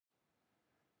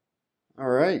All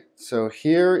right, so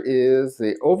here is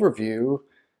the overview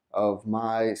of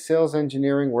my sales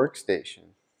engineering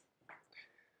workstation.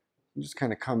 You just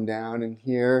kind of come down in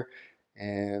here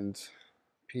and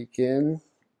peek in.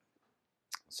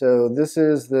 So this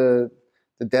is the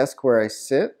desk where I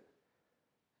sit.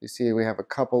 You see we have a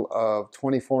couple of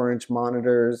 24-inch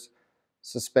monitors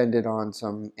suspended on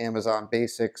some Amazon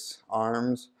Basics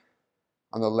arms.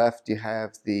 On the left you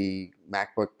have the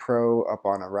MacBook Pro up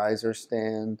on a riser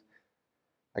stand.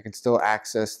 I can still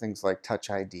access things like Touch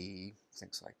ID,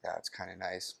 things like that. It's kind of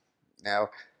nice. Now,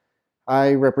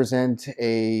 I represent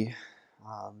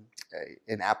um,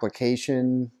 an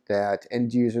application that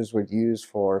end users would use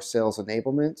for sales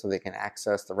enablement so they can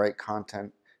access the right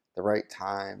content at the right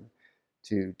time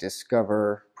to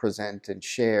discover, present, and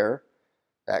share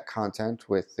that content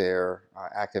with their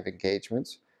active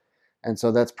engagements. And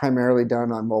so that's primarily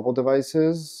done on mobile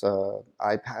devices,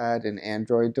 iPad and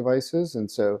Android devices.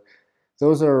 And so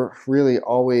those are really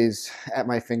always at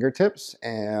my fingertips,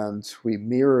 and we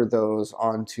mirror those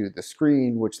onto the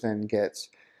screen, which then gets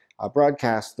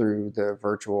broadcast through the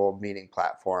virtual meeting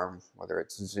platform, whether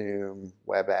it's Zoom,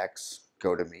 WebEx,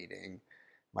 GoToMeeting,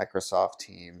 Microsoft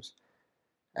Teams.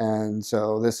 And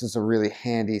so this is a really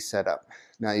handy setup.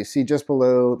 Now you see just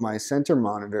below my center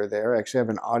monitor there, I actually have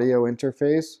an audio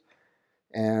interface,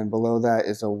 and below that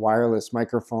is a wireless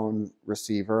microphone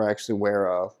receiver. I actually wear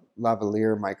a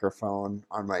lavalier microphone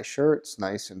on my shirt. It's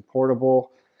nice and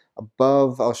portable.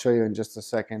 Above, I'll show you in just a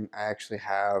second, I actually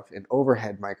have an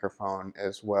overhead microphone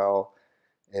as well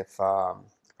if I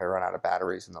run out of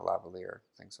batteries in the lavalier,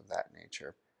 things of that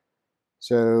nature.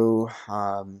 So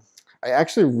I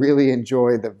actually really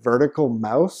enjoy the vertical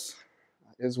mouse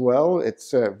as well.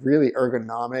 It's really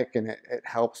ergonomic, and it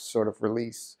helps sort of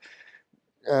release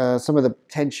some of the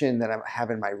tension that I have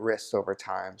in my wrists over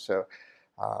time. So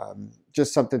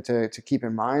just something to keep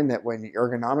in mind, that when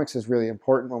ergonomics is really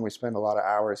important when we spend a lot of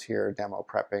hours here demo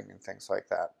prepping and things like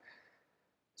that.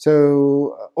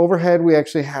 So overhead, we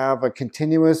actually have a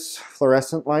continuous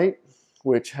fluorescent light,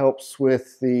 which helps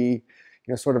with the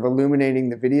sort of illuminating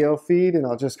the video feed. And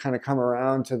I'll just kind of come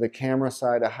around to the camera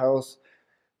side of house.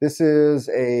 This is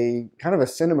a kind of a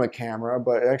cinema camera,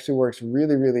 but it actually works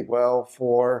really, really well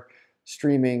for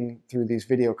streaming through these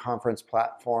video conference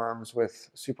platforms with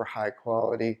super high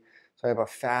quality. So I have a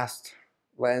fast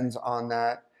lens on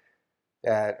that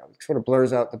sort of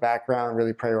blurs out the background,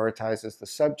 really prioritizes the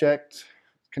subject.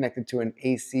 Connected to an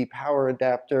AC power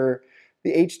adapter.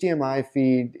 The HDMI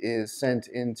feed is sent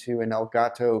into an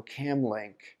Elgato Cam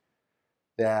Link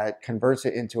that converts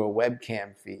it into a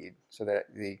webcam feed so that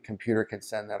the computer can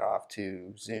send that off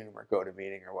to Zoom or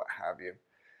GoToMeeting or what have you.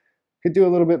 Could do a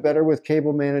little bit better with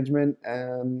cable management.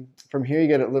 From here you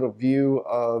get a little view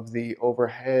of the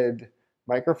overhead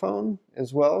microphone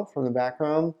as well from the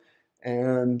background.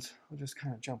 And I'll just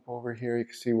kind of jump over here. You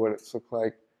can see what it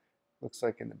looks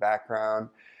like in the background.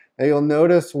 Now you'll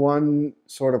notice one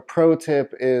sort of pro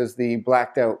tip is the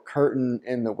blacked out curtain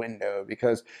in the window,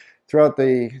 because throughout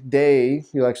the day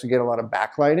you'll actually get a lot of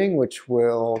backlighting, which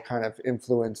will kind of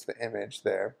influence the image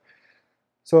there.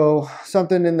 So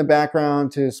something in the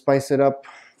background to spice it up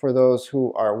for those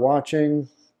who are watching.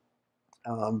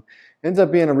 Ends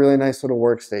up being a really nice little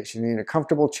workstation. You need a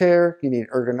comfortable chair, you need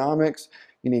ergonomics,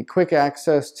 you need quick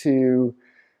access to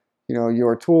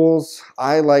your tools.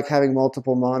 I like having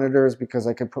multiple monitors because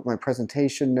I can put my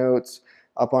presentation notes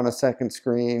up on a second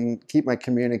screen, keep my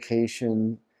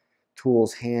communication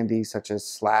tools handy, such as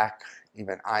Slack,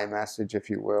 even iMessage, if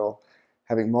you will.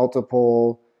 Having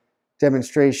multiple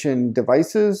demonstration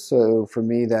devices. So for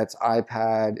me, that's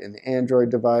iPad and the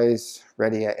Android device,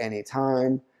 ready at any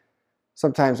time.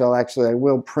 Sometimes I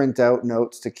will print out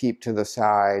notes to keep to the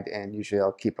side, and usually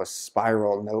I'll keep a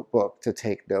spiral notebook to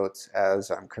take notes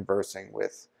as I'm conversing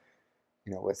with,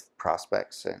 with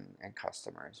prospects and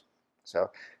customers. So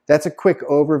that's a quick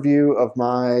overview of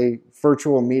my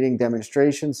virtual meeting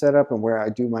demonstration setup and where I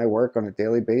do my work on a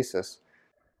daily basis.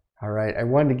 All right, I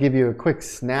wanted to give you a quick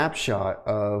snapshot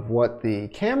of what the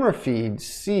camera feed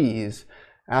sees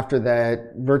after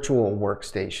that virtual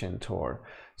workstation tour.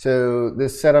 So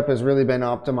this setup has really been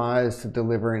optimized to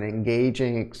deliver an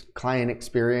engaging client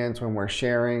experience when we're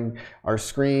sharing our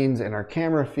screens and our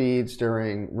camera feeds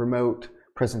during remote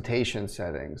presentation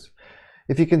settings.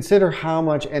 If you consider how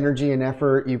much energy and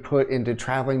effort you put into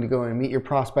traveling to go and meet your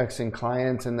prospects and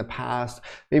clients in the past,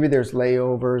 maybe there's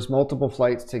layovers, multiple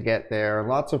flights to get there,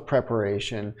 lots of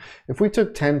preparation. If we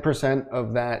took 10%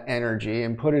 of that energy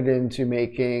and put it into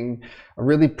making a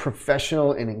really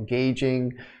professional and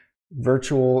engaging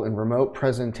virtual and remote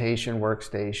presentation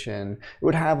workstation, it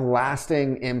would have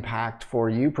lasting impact for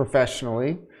you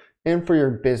professionally, and for your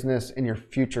business and your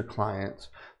future clients.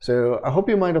 So I hope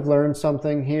you might have learned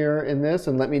something here in this,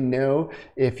 and let me know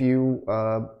if you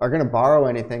are going to borrow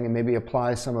anything and maybe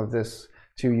apply some of this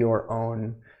to your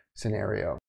own scenario.